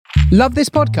Love this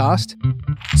podcast?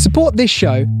 Support this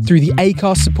show through the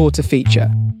Acast supporter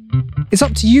feature. It's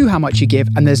up to you how much you give,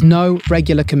 and there's no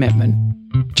regular commitment.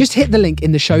 Just hit the link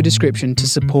in the show description to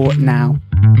support now.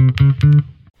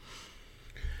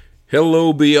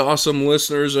 Hello, Be Awesome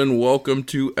listeners, and welcome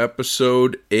to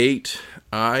episode 8.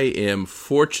 I am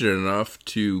fortunate enough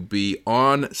to be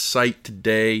on site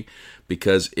today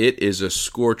because it is a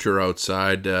scorcher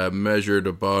outside, measured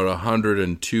about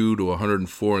 102 to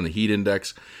 104 in the heat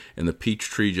index, and the peach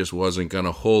tree just wasn't going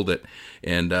to hold it.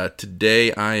 And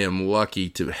today I am lucky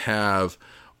to have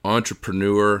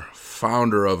entrepreneur,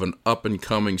 founder of an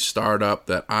up-and-coming startup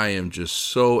that I am just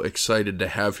so excited to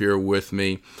have here with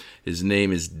me. His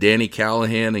name is Danny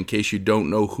Callahan. In case you don't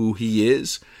know who he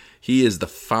is the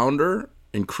founder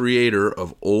and creator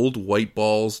of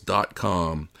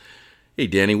oldwhiteballs.com. Hey,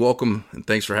 Danny, welcome, and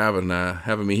thanks for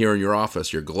having me here in your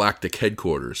office, your galactic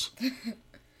headquarters.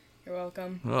 You're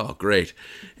welcome. Oh, great.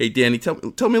 Hey, Danny, tell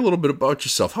me a little bit about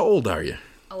yourself. How old are you?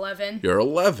 11. You're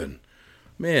 11.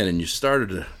 Man, and you started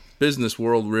the business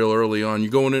world real early on. You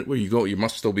going in? Where you go? You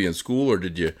must still be in school, or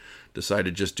did you decide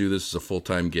to just do this as a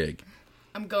full-time gig?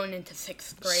 I'm going into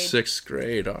 6th grade. 6th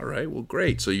grade. All right. Well,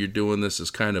 great. So you're doing this as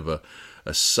kind of a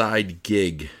side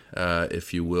gig,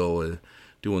 if you will,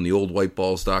 doing the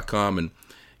oldwhiteballs.com. And,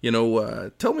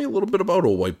 tell me a little bit about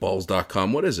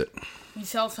oldwhiteballs.com. What is it? We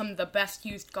sell some of the best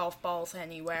used golf balls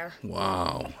anywhere.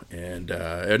 Wow. And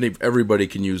everybody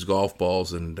can use golf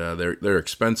balls, and they're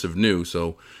expensive new,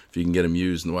 so if you can get them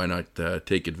used, why not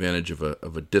take advantage of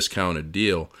a discounted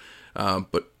deal?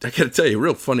 But I got to tell you, a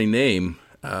real funny name,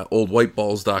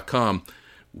 oldwhiteballs.com.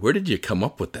 Where did you come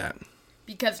up with that?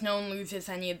 Because no one loses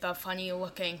any of the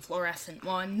funny-looking fluorescent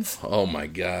ones. Oh, my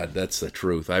God, that's the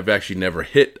truth. I've actually never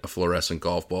hit a fluorescent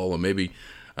golf ball, and maybe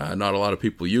not a lot of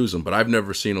people use them, but I've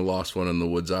never seen a lost one in the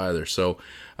woods either. So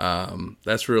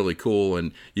that's really cool.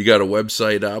 And you got a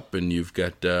website up, and you've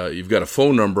got a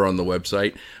phone number on the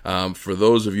website. For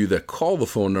those of you that call the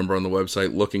phone number on the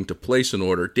website looking to place an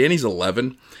order, Danny's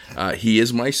 11. He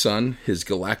is my son. His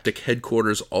galactic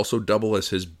headquarters also double as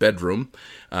his bedroom.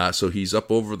 So he's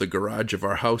up over the garage of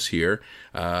our house here,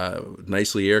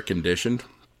 nicely air conditioned.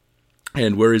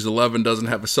 And where he's 11 doesn't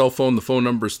have a cell phone, the phone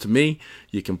number's to me.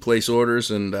 You can place orders,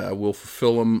 and we'll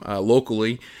fulfill them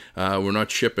locally. We're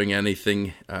not shipping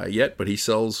anything yet, but he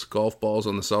sells golf balls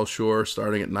on the South Shore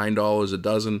starting at $9 a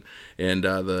dozen. And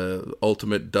the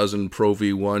Ultimate Dozen Pro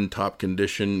V1 top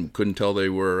condition, couldn't tell they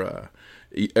were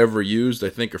ever used, I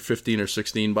think are $15 or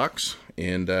 $16.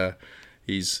 And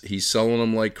He's selling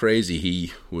them like crazy.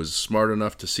 He was smart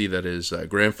enough to see that his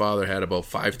grandfather had about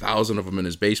 5,000 of them in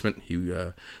his basement.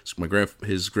 His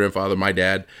grandfather, my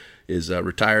dad, is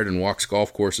retired and walks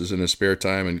golf courses in his spare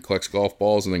time and collects golf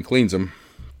balls and then cleans them,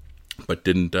 but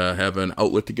didn't have an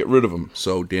outlet to get rid of them.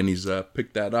 So Danny's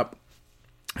picked that up,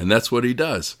 and that's what he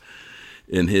does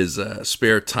in his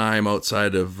spare time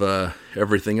outside of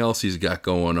everything else he's got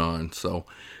going on. So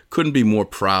couldn't be more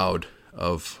proud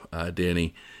of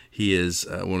Danny. He is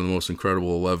one of the most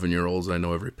incredible 11-year-olds. I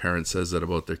know every parent says that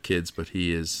about their kids, but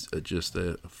he is just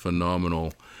a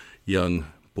phenomenal young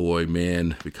boy,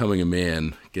 man, becoming a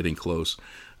man, getting close.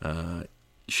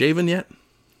 Shaven yet?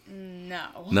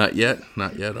 No. Not yet?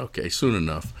 Not yet? Okay, soon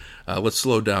enough. Let's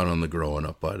slow down on the growing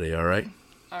up, buddy, all right?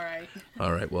 All right.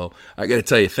 All right, well, I got to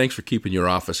tell you, thanks for keeping your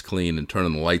office clean and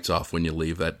turning the lights off when you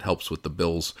leave. That helps with the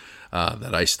bills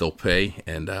that I still pay,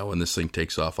 and when this thing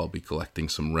takes off, I'll be collecting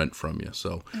some rent from you.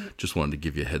 So just wanted to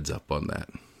give you a heads up on that.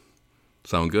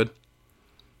 Sound good?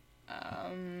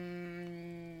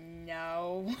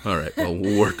 No. All right, well,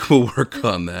 we'll work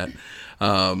on that.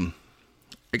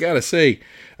 I got to say,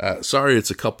 sorry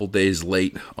it's a couple days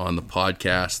late on the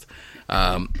podcast.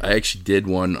 I actually did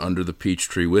one under the peach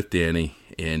tree with Danny,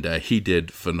 and he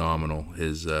did phenomenal.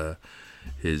 His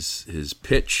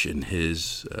pitch and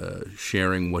his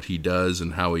sharing what he does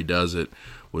and how he does it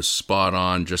was spot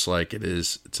on, just like it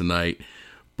is tonight.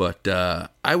 But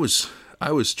I was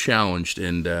challenged,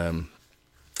 and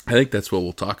I think that's what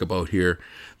we'll talk about here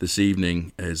this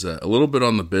evening is a little bit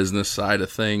on the business side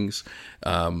of things,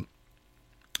 and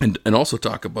also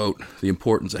talk about the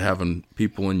importance of having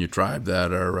people in your tribe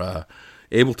that are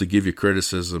able to give you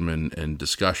criticism and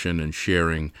discussion and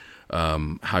sharing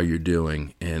how you're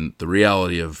doing. And the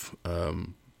reality of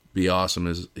Be Awesome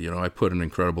is, I put an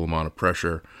incredible amount of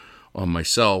pressure on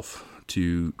myself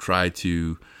to try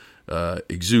to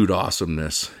exude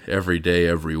awesomeness every day,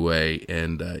 every way.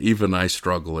 And even I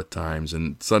struggle at times,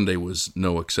 and Sunday was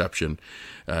no exception.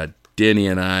 Danny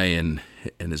and I and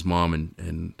his mom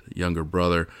and younger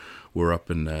brother were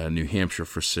up in New Hampshire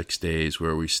for 6 days,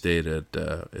 where we stayed at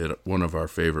one of our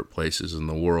favorite places in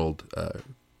the world,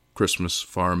 Christmas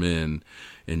Farm Inn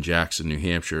in Jackson, New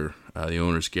Hampshire. The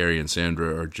owners, Gary and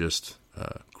Sandra, are just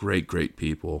great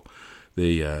people.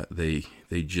 They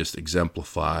just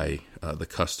exemplify the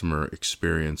customer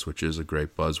experience, which is a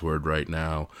great buzzword right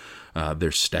now.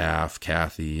 Their staff,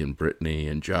 Kathy and Brittany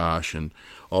and Josh and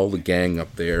all the gang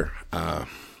up there,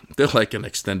 they're like an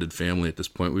extended family at this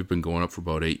point. We've been going up for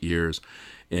about 8 years,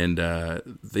 and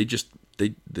you just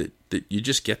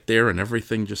get there and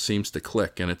everything just seems to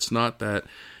click. And it's not that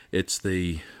it's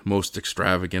the most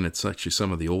extravagant. It's actually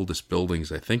some of the oldest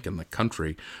buildings, I think, in the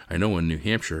country. I know in New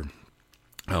Hampshire,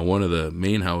 one of the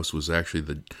main house was actually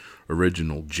the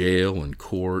original jail and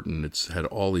court, and it's had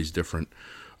all these different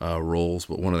roles.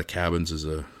 But one of the cabins is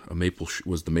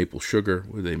was the maple sugar.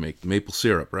 Where they make maple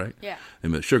syrup, right? Yeah. They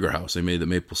made the sugar house. They made the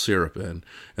maple syrup in,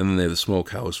 and then they have the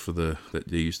smokehouse that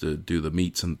they used to do the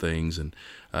meats and things. And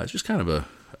it's just kind of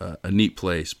a neat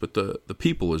place. But the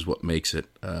people is what makes it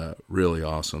really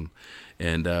awesome.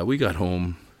 And we got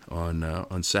home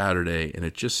on Saturday, and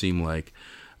it just seemed like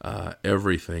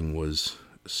everything was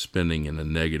spinning in a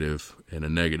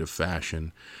negative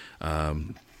fashion,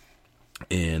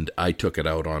 and I took it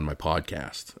out on my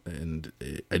podcast, and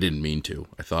I didn't mean to.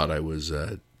 I thought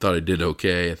I did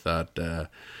okay. I thought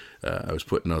I was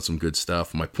putting out some good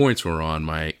stuff. My points were on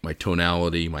my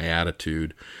tonality, my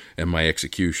attitude, and my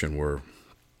execution were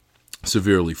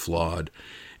severely flawed,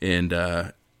 and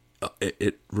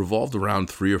it revolved around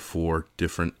 3 or 4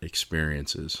 different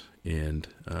experiences. And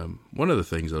one of the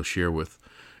things I'll share with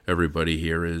everybody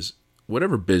here is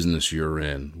whatever business you're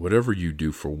in, whatever you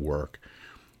do for work,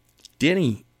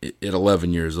 Danny at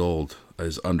 11 years old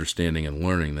is understanding and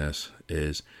learning this,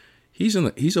 is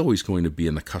he's always going to be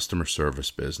in the customer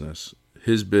service business.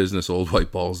 His business,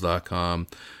 oldwhiteballs.com,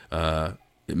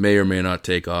 it may or may not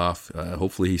take off.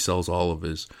 Hopefully he sells all of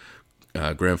his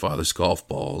grandfather's golf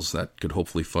balls. That could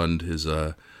hopefully fund his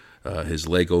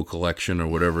Lego collection or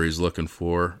whatever he's looking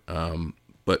for.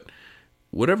 But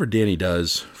whatever Danny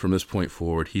does from this point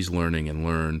forward, he's learning and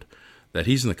learned that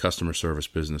he's in the customer service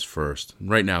business first.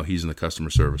 Right now, he's in the customer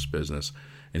service business,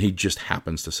 and he just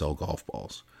happens to sell golf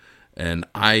balls. And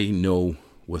I know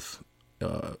with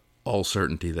all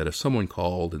certainty that if someone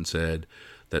called and said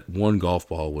that one golf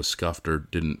ball was scuffed or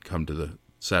didn't come to the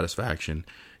satisfaction,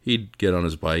 he'd get on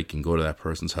his bike and go to that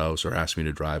person's house or ask me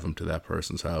to drive him to that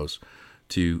person's house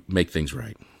to make things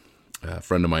right. A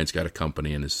friend of mine's got a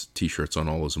company, and his T-shirts on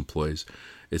all his employees.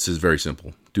 It's just very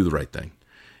simple: do the right thing.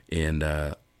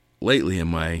 And lately, in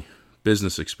my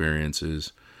business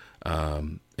experiences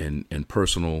and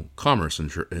personal commerce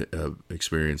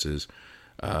experiences,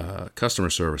 customer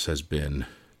service has been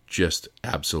just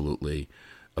absolutely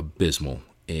abysmal,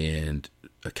 and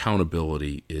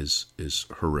accountability is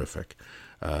horrific.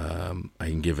 I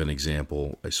can give an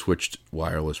example. I switched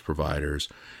wireless providers,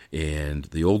 and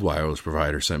the old wireless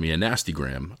provider sent me a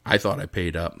nastygram. I thought I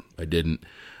paid up. I didn't.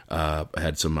 I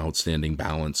had some outstanding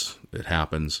balance. It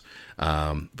happens.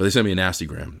 But they sent me a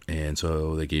nastygram, and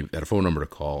so they had a phone number to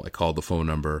call. I called the phone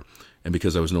number, and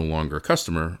because I was no longer a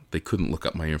customer, they couldn't look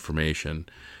up my information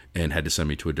and had to send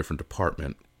me to a different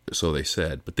department, so they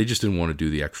said. But they just didn't want to do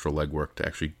the extra legwork to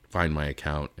actually find my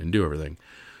account and do everything.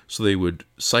 So they would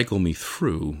cycle me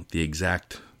through the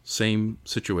exact same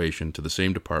situation to the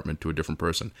same department to a different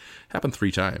person. It happened 3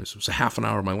 times. It was a half an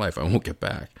hour of my life I won't get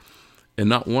back. And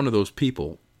not one of those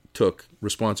people took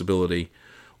responsibility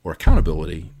or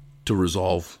accountability to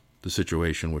resolve the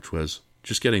situation, which was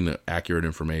just getting the accurate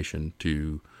information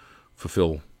to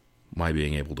fulfill my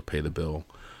being able to pay the bill.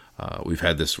 We've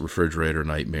had this refrigerator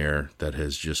nightmare that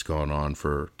has just gone on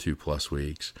for 2+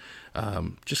 weeks.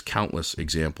 Just countless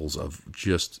examples of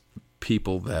just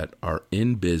people that are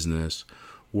in business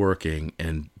working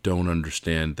and don't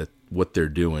understand that what they're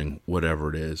doing, whatever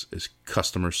it is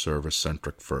customer service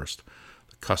centric first.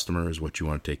 The customer is what you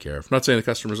want to take care of. I'm not saying the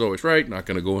customer is always right, not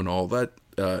going to go into all that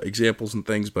examples and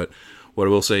things, but what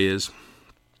I will say is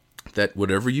that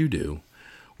whatever you do,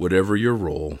 whatever your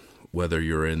role, whether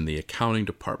you're in the accounting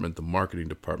department, the marketing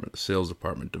department, the sales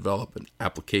department, development,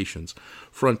 applications,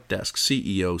 front desk,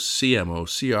 CEO, CMO,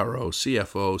 CRO,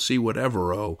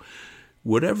 CFO,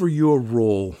 whatever your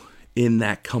role in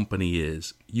that company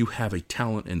is, you have a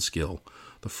talent and skill.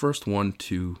 The first one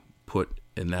to put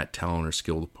in that talent or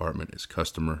skill department is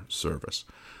customer service.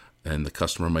 And the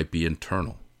customer might be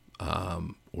internal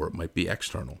or it might be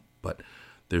external, but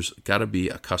there's got to be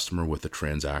a customer with a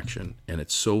transaction, and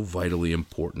it's so vitally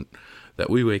important that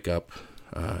we wake up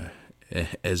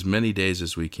as many days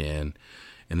as we can,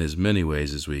 in as many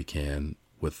ways as we can,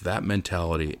 with that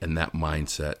mentality and that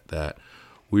mindset that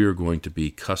we are going to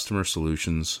be customer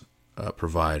solutions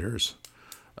providers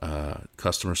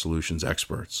customer solutions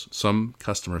experts, some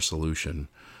customer solution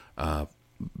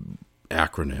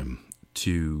acronym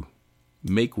to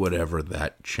make whatever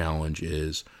that challenge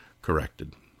is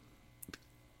corrected.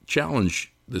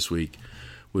 Challenge this week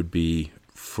would be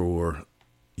for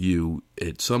you,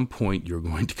 at some point you're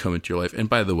going to come into your life. And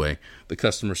by the way, the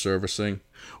customer servicing,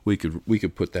 we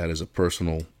could put that as a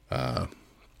personal,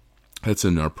 that's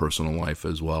in our personal life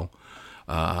as well.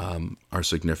 Our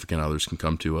significant others can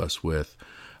come to us with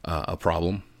a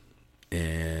problem,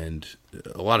 and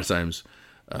a lot of times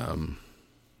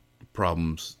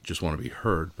problems just want to be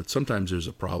heard, but sometimes there's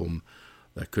a problem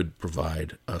that could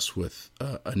provide us with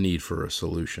a need for a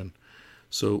solution.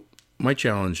 So my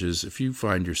challenge is, if you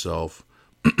find yourself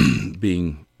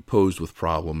being posed with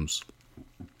problems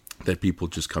that people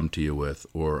just come to you with,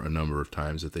 or a number of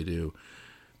times that they do,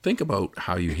 think about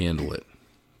how you handle it.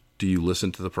 Do you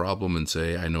listen to the problem and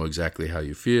say, I know exactly how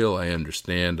you feel, I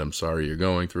understand, I'm sorry you're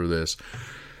going through this?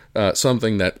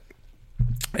 Something that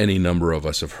any number of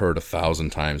us have heard 1,000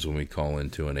 times when we call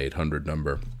into an 800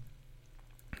 number.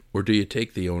 Or do you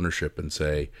take the ownership and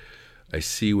say, I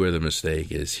see where the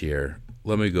mistake is here,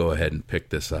 let me go ahead and pick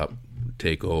this up,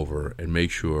 take over, and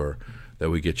make sure that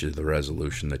we get you the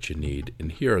resolution that you need.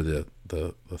 And here are the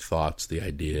thoughts, the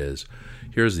ideas.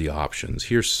 Here's the options.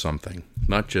 Here's something.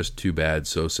 Not just too bad,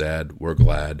 so sad, we're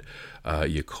glad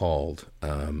you called,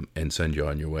 and send you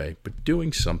on your way. But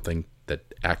doing something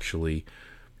that actually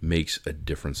makes a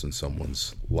difference in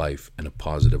someone's life in a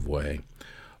positive way.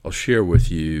 I'll share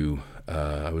with you,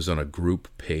 I was on a group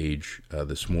page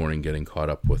this morning getting caught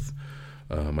up with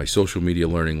my social media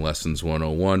learning lessons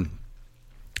 101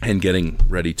 and getting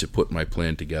ready to put my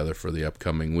plan together for the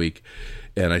upcoming week.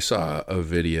 And I saw a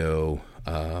video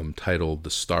titled The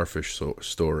Starfish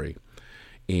Story.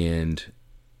 And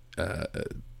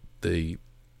the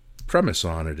premise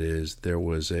on it is, there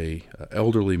was a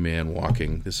elderly man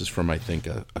walking. This is from, I think,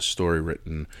 a story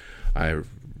written.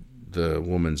 The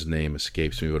woman's name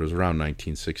escapes me, but it was around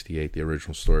 1968. The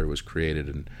original story was created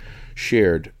and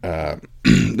shared.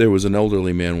 There was an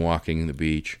elderly man walking the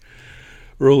beach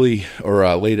early or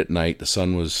late at night.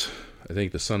 I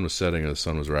think the sun was setting or the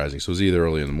sun was rising. So it was either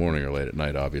early in the morning or late at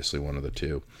night, obviously one of the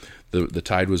two. The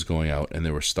tide was going out, and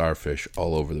there were starfish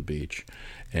all over the beach.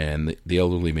 And the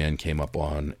elderly man came up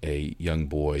on a young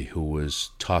boy who was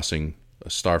tossing a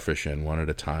starfish in one at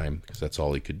a time, because that's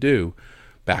all he could do,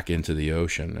 back into the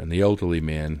ocean. And the elderly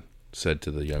man said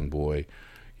to the young boy,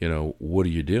 what are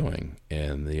you doing?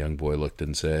 And the young boy looked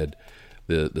and said,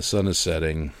 the sun is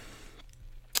setting,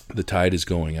 the tide is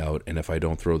going out, and if I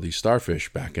don't throw these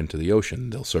starfish back into the ocean,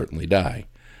 they'll certainly die.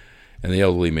 And the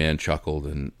elderly man chuckled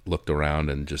and looked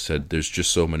around and just said, there's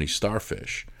just so many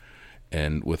starfish.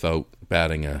 And without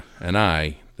batting an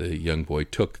eye, the young boy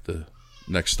took the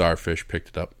next starfish, picked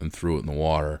it up, and threw it in the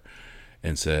water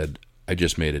and said, I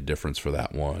just made a difference for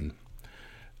that one.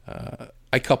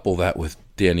 I couple that with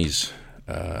Danny's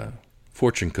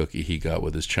fortune cookie he got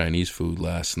with his Chinese food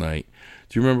last night.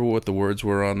 Do you remember what the words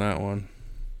were on that one?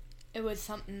 It was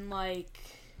something like,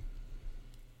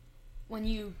 when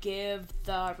you give,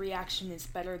 the reaction is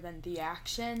better than the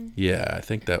action. Yeah, I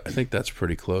think that's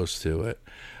pretty close to it.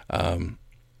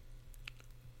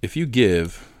 If you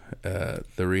give,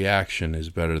 the reaction is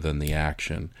better than the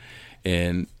action.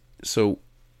 And so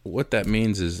what that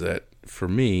means is that, for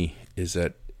me, is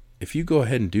that if you go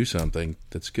ahead and do something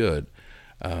that's good,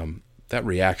 that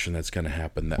reaction that's going to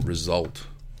happen, that result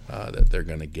that they're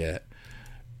going to get,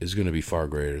 is going to be far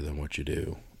greater than what you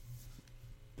do.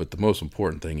 But the most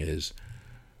important thing is,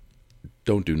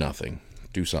 don't do nothing.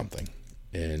 Do something,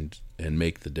 and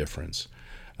make the difference.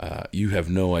 You have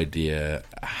no idea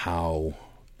how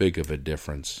big of a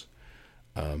difference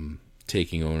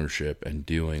taking ownership and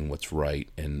doing what's right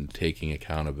and taking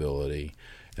accountability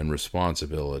and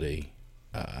responsibility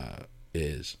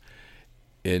is.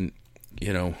 And,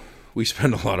 we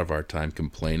spend a lot of our time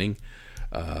complaining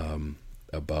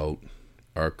about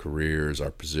our careers, our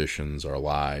positions, our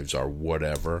lives, our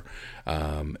whatever,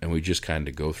 and we just kind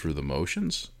of go through the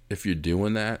motions. If you're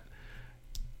doing that,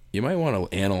 you might want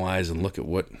to analyze and look at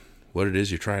what it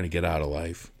is you're trying to get out of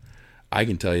life. I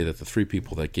can tell you that the 3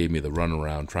 people that gave me the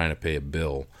runaround trying to pay a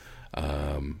bill,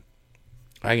 I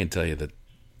can tell you that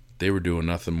they were doing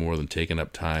nothing more than taking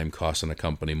up time, costing a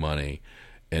company money,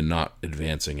 and not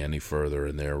advancing any further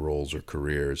in their roles or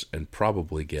careers, and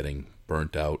probably getting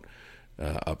burnt out,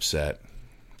 upset,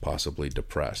 possibly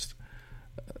depressed.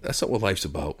 That's not what life's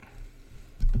about.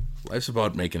 Life's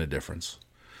about making a difference.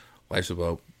 Life's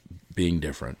about being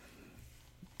different,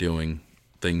 doing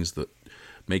things that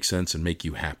make sense and make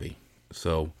you happy.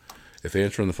 So if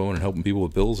answering the phone and helping people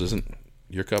with bills isn't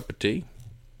your cup of tea,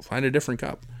 find a different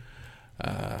cup.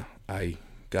 I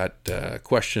got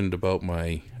questioned about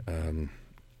my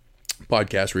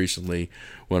podcast recently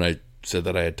when I said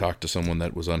that I had talked to someone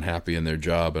that was unhappy in their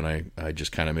job, and I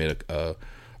just kind of made a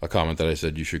comment that I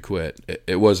said you should quit.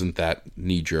 It wasn't that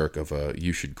knee-jerk of a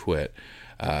you should quit.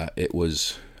 It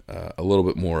was a little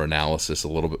bit more analysis, a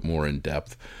little bit more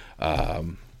in-depth.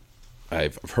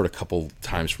 I've heard a couple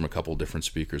times from a couple different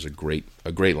speakers a great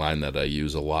line that I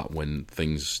use a lot when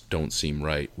things don't seem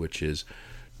right, which is,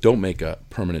 don't make a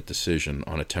permanent decision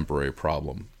on a temporary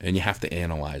problem. And you have to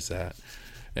analyze that.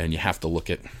 And you have to look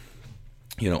at,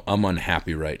 I'm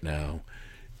unhappy right now.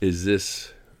 Is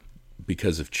this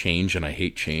because of change? And I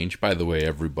hate change. By the way,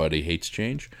 everybody hates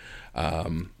change.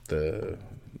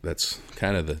 That's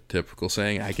kind of the typical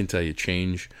saying. I can tell you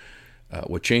change.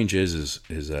 What change is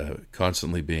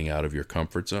constantly being out of your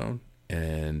comfort zone.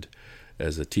 And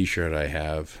as a T-shirt I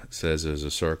have says, there's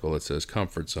a circle that says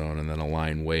comfort zone, and then a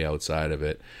line way outside of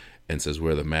it and says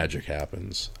where the magic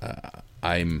happens.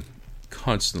 I'm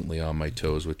constantly on my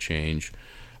toes with change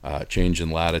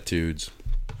in latitudes,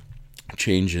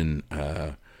 change in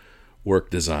work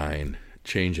design,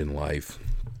 change in life.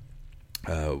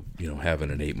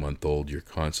 Having an 8-month-old, you're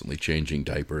constantly changing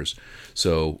diapers.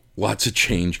 So lots of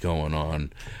change going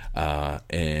on,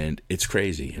 and it's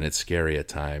crazy and it's scary at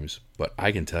times. But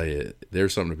I can tell you,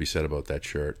 there's something to be said about that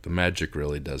shirt. The magic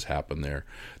really does happen there.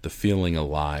 The feeling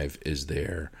alive is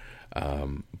there,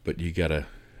 but you gotta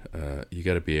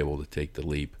be able to take the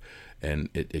leap, and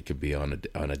it could be on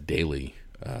a daily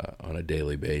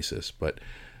basis. But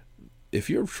if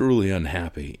you're truly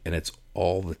unhappy and it's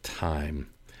all the time,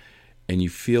 and you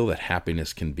feel that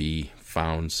happiness can be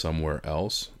found somewhere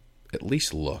else, at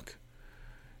least look.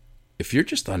 If you're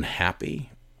just unhappy,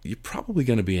 you're probably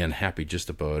going to be unhappy just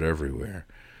about everywhere.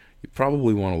 You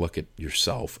probably want to look at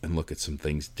yourself and look at some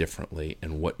things differently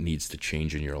and what needs to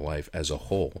change in your life as a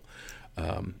whole.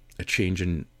 A change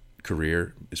in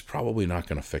career is probably not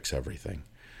going to fix everything.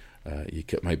 You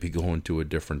might be going to a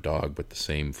different dog, but the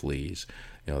same fleas.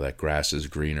 That grass is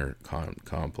greener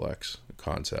complex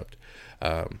concept.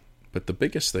 But the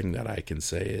biggest thing that I can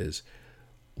say is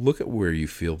look at where you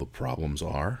feel the problems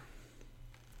are.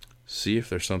 See if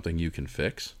there's something you can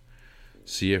fix.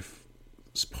 See if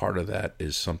part of that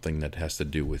is something that has to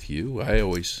do with you. I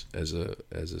always, as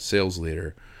a sales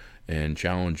leader, and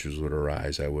challenges would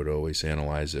arise, I would always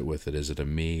analyze it with it. Is it a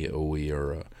me, a we,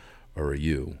 or a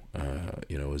you?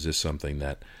 Is this something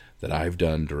that I've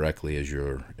done directly as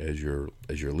your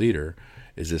leader?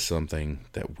 Is this something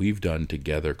that we've done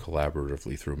together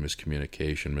collaboratively through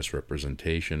miscommunication,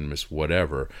 misrepresentation,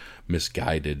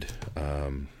 misguided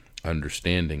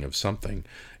understanding of something,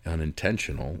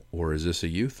 unintentional, or is this a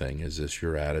you thing? Is this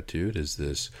your attitude? Is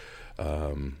this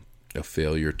a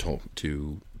failure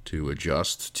to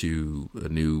adjust to a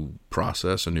new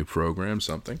process, a new program,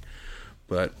 something?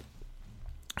 But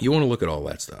you want to look at all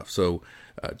that stuff. So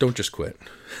don't just quit.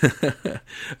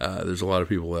 There's a lot of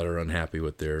people that are unhappy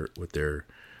with their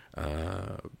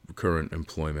current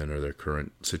employment or their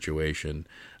current situation.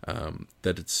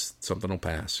 That it's something will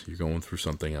pass. You're going through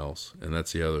something else, and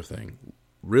that's the other thing.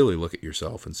 Really look at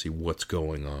yourself and see what's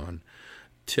going on.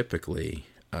 Typically,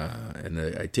 and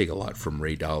I take a lot from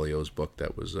Ray Dalio's book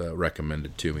that was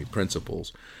recommended to me,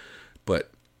 Principles.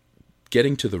 But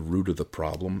getting to the root of the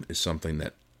problem is something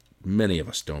that many of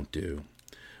us don't do.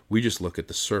 We just look at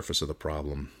the surface of the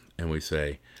problem and we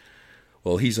say,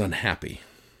 well, he's unhappy.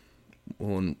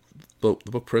 Well, in the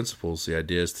book Principles, the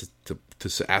idea is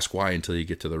to ask why until you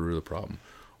get to the root of the problem.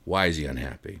 Why is he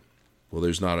unhappy? Well,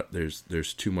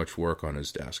 there's too much work on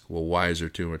his desk. Well, why is there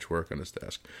too much work on his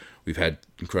desk? We've had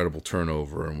incredible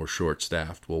turnover and we're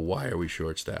short-staffed. Well, why are we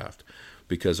short-staffed?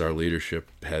 Because our leadership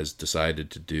has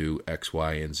decided to do X,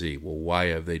 Y, and Z. Well, why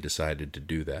have they decided to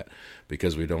do that?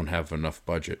 Because we don't have enough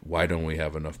budget. Why don't we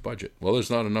have enough budget? Well, there's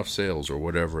not enough sales or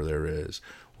whatever there is.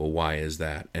 Well, why is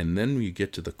that? And then you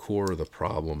get to the core of the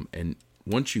problem, and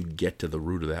once you get to the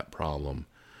root of that problem,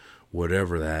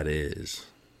 whatever that is,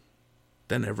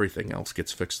 then everything else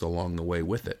gets fixed along the way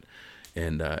with it.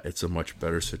 And it's a much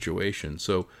better situation.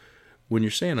 So when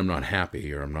you're saying I'm not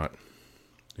happy or I'm not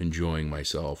enjoying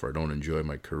myself or I don't enjoy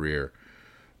my career,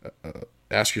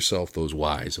 ask yourself those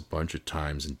whys a bunch of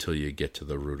times until you get to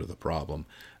the root of the problem.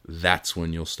 That's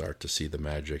when you'll start to see the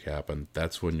magic happen.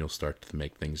 That's when you'll start to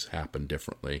make things happen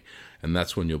differently. And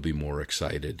that's when you'll be more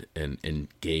excited and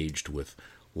engaged with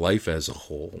life as a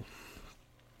whole.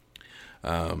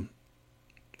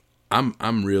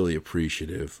 I'm really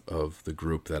appreciative of the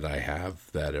group that I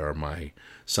have that are my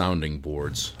sounding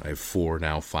boards. I have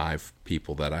 5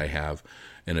 people that I have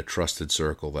in a trusted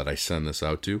circle that I send this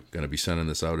out to. Going to be sending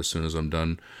this out as soon as I'm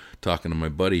done talking to my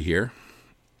buddy here.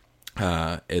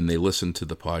 And they listen to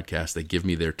the podcast. They give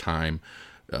me their time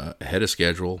ahead of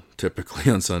schedule,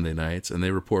 typically on Sunday nights, and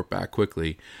they report back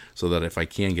quickly so that if I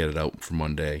can get it out for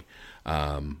Monday,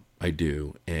 I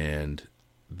do. And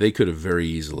they could have very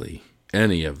easily,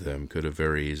 any of them could have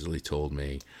very easily told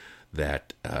me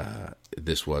that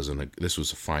this was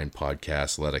a fine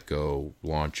podcast, let it go,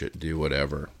 launch it, do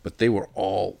whatever. But they were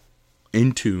all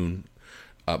in tune.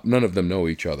 None of them know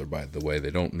each other, by the way.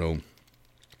 They don't know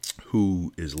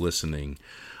who is listening,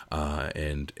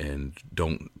 and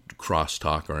don't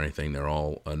cross-talk or anything. They're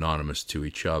all anonymous to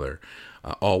each other.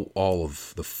 All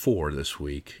of the 4 this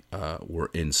week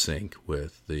were in sync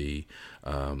with the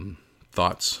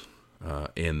thoughts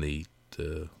and the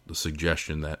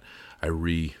suggestion that I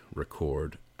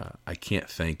re-record. I can't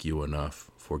thank you enough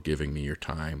for giving me your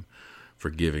time, for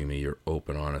giving me your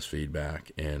open, honest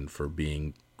feedback, and for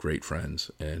being great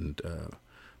friends and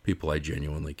people I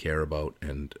genuinely care about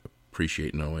and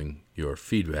appreciate. Knowing your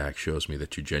feedback shows me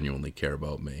that you genuinely care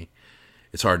about me.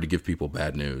 It's hard to give people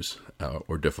bad news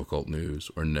or difficult news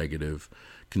or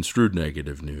construed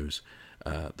negative news.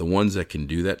 The ones that can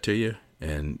do that to you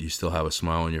and you still have a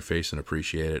smile on your face and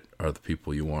appreciate it are the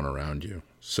people you want around you.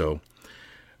 So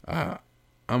I'm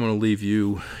going to leave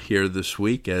you here this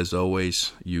week. As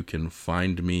always, you can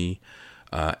find me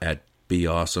at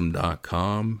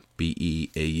beawesome.com,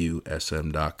 beausm.com.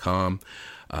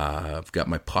 I've got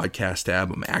my podcast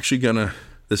tab. I'm actually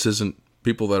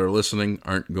people that are listening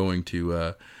aren't going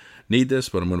to need this,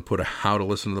 but I'm going to put a how to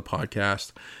listen to the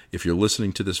podcast. If you're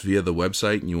listening to this via the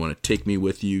website and you want to take me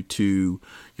with you to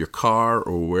your car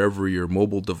or wherever your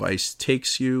mobile device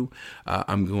takes you,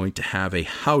 I'm going to have a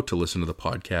how to listen to the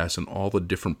podcast and all the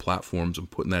different platforms. I'm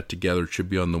putting that together. It should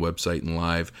be on the website and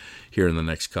live here in the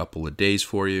next couple of days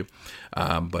for you.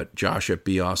 But Josh at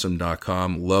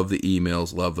beawesome.com. Love the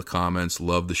emails, love the comments,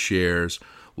 love the shares,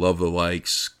 love the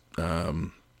likes.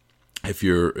 If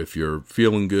you're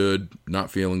feeling good,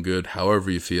 not feeling good, however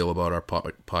you feel about our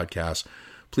podcast,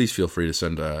 please feel free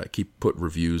to put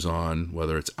reviews on,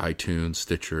 whether it's iTunes,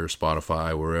 Stitcher,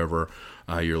 Spotify, wherever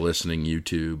you're listening,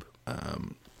 YouTube.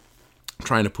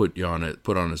 Trying to put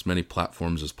on as many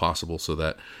platforms as possible so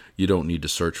that you don't need to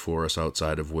search for us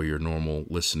outside of where your normal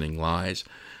listening lies.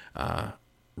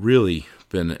 Really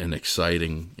been an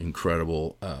exciting,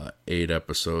 incredible 8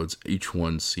 episodes. Each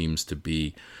one seems to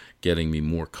be getting me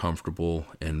more comfortable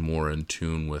and more in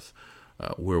tune with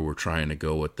where we're trying to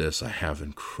go with this. I have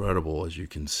incredible, as you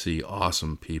can see,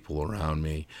 awesome people around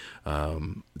me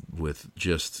with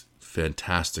just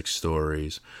fantastic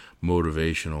stories,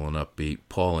 motivational and upbeat.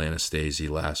 Paul Anastasi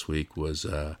last week was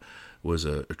a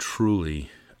truly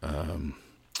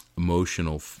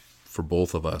emotional for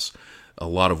both of us. A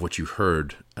lot of what you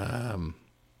heard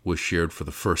was shared for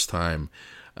the first time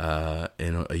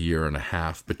in a year and a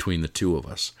half between the two of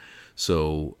us.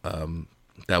 So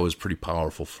that was pretty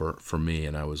powerful for me,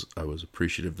 and I was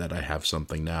appreciative that I have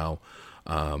something now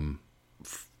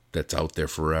that's out there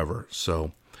forever.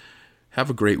 So have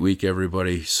a great week,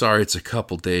 everybody. Sorry it's a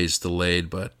couple days delayed,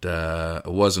 but I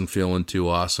wasn't feeling too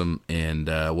awesome and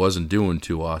wasn't doing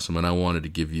too awesome, and I wanted to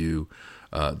give you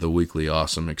the weekly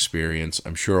awesome experience.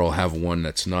 I'm sure I'll have one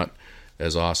that's not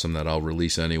as awesome that I'll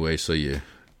release anyway, so you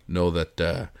know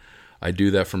that I do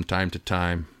that from time to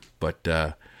time.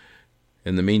 But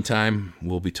in the meantime,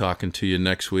 we'll be talking to you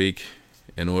next week.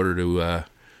 In order to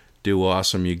do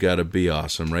awesome, you got to be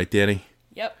awesome. Right, Danny?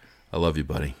 Yep. I love you,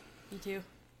 buddy. You too.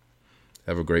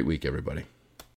 Have a great week, everybody.